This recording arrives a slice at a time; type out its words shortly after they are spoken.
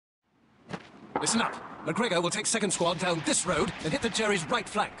Listen up. McGregor will take second squad down this road and hit the Jerry's right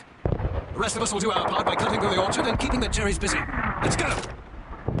flank. The rest of us will do our part by cutting through the orchard and keeping the Jerry's busy. Let's go!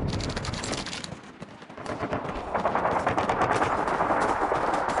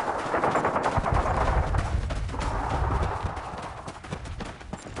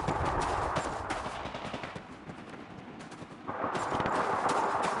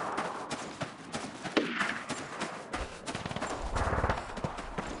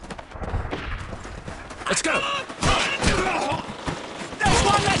 Let's go! There's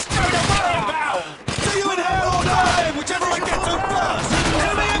one less Joe to worry about! See you in hell all day, whichever I get to first!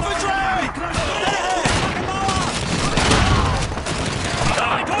 Enemy infantry!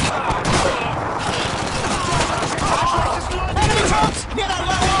 Enemy troops! Near that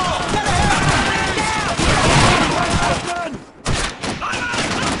low wall! Get ahead!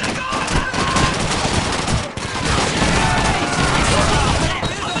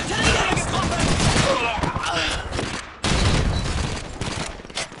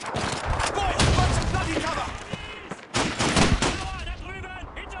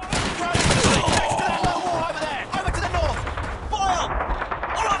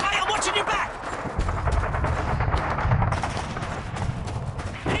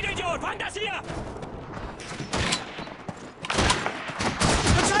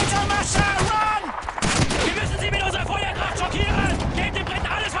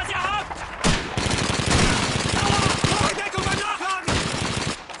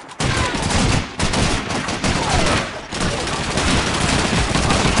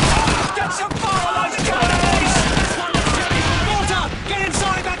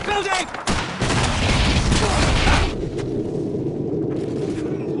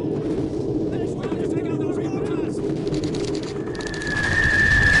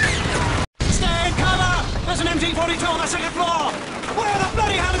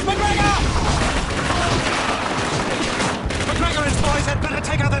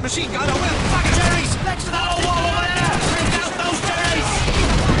 Machine gun, or we'll fuck Jerry's! Next to that old wall over there! Bring out those Jerry's!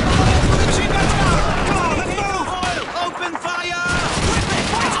 Machine guns down! Come on, let's move! Open fire! Whip it!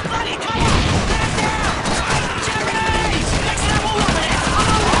 What's a bloody cover? Stand down! Jerry's! Next to that wall over there! On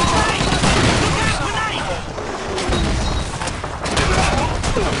the wall, Jerry! Look out, grenade!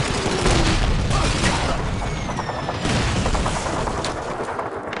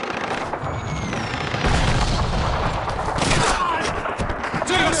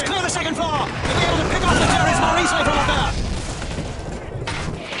 Clear the second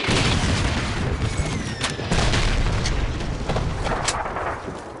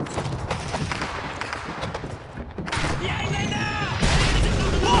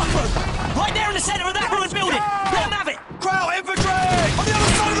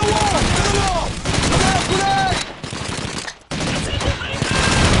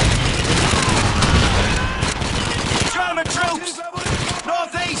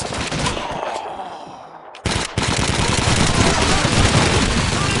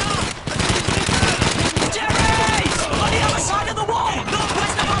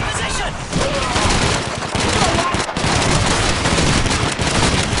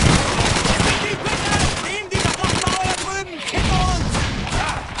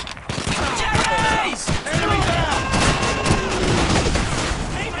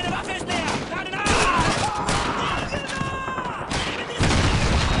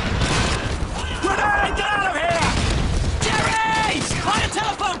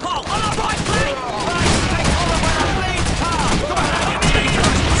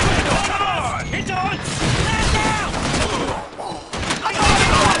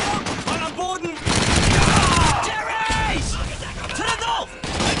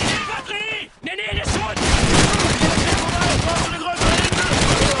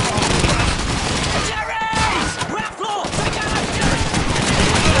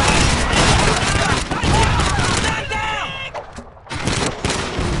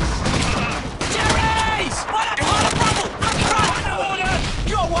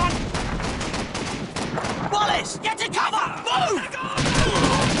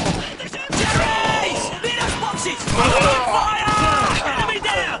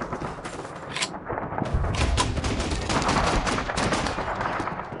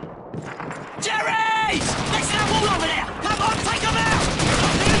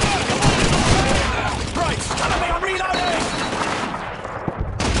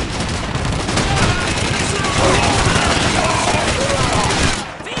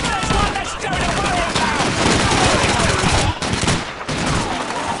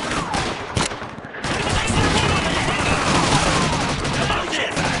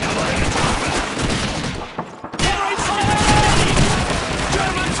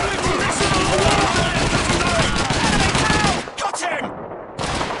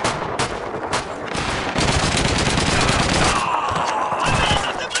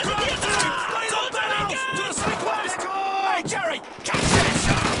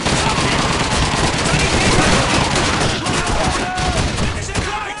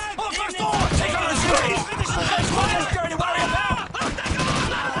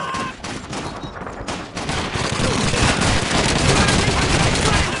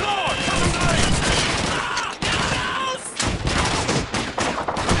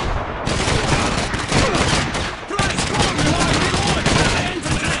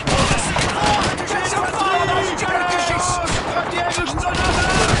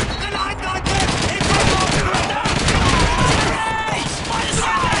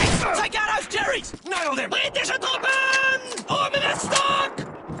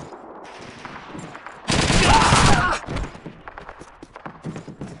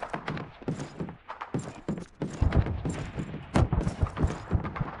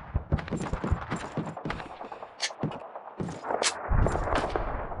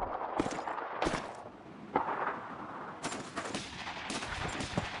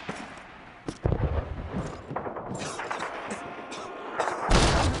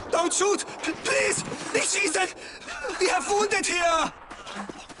Don't shoot! Please! Nicht schießen! We have wounded here!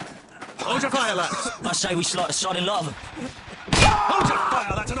 Hold your fire, lads! I say we slide a sodding lot of them. Hold your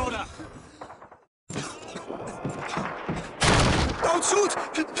fire, that's an order! Don't shoot!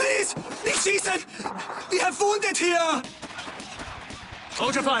 Please! Nicht schießen! We have wounded here!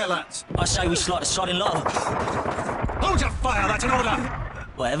 Hold your fire, lads! I say we slide a sodding lot of them. Hold your fire, that's an order!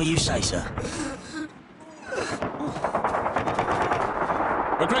 Whatever you say, sir.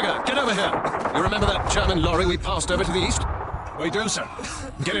 McGregor, get over here! You remember that German lorry we passed over to the east? We do, sir.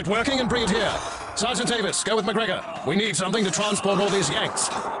 Get it working and bring it here. Sergeant Davis, go with McGregor. We need something to transport all these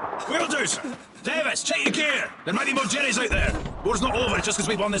Yanks. We'll do, sir. Davis, check your gear. There might be more Jerry's out there. War's not over just because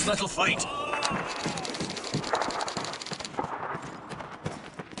we won this little fight.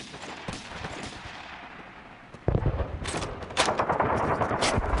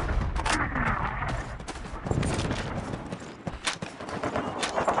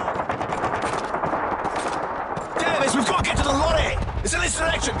 Davis, we've got to get to the lorry. It's in this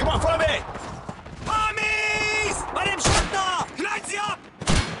direction. Come on, follow me. Armies! Bei dem Schuttner! Knallt sie ab!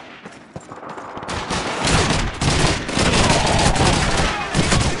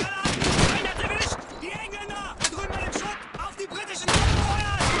 Einer erwischt! Die Engländer! Da drüben bei dem Schutt! Auf die britischen Truppen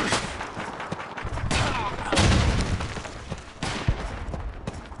feuern!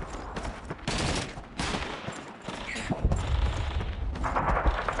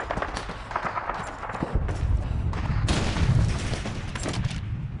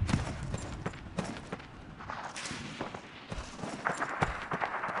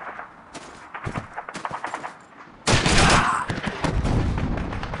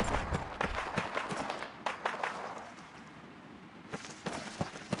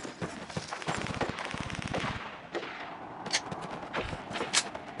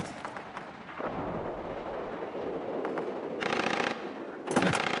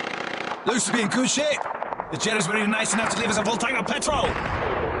 Looks to be in good shape. The Jerry's were even nice enough to leave us a full tank of petrol.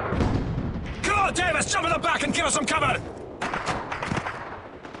 Come on, Davis, jump in the back and give us some cover.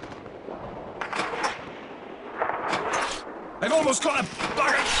 I've almost got a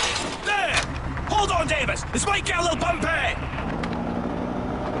bugger. There! Hold on, Davis. This might get a little bumpy.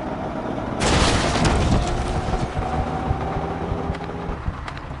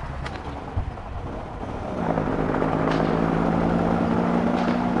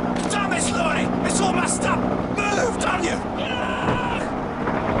 It's all messed up! Move, damn you!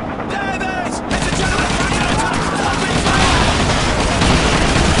 Davis! It's a gentleman counter-attack! Open fire!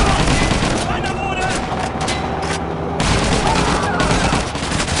 Find them order!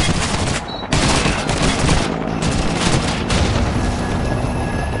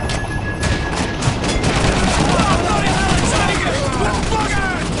 Oh, bloody hell, it's taken! We're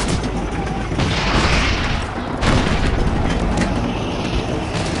buggered!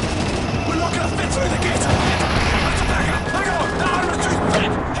 We're not gonna fit through the gate! Hang on! The Irish just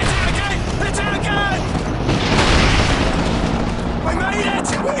hit it again! Hit it again! We made it!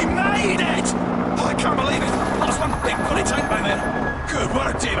 We made it! Oh, I can't believe it! That was one big bloody tank by there! Good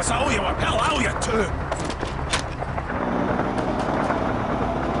work, Davis! I owe you one! Hell, I owe you two!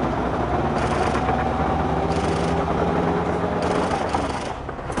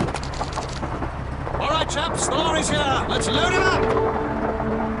 All right, chaps, the lorry's here. Let's load it up!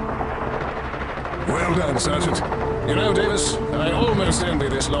 Well done, Sergeant. You know, Davis, I almost envy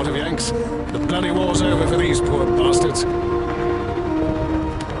this lot of Yanks. The bloody war's over for these poor bastards.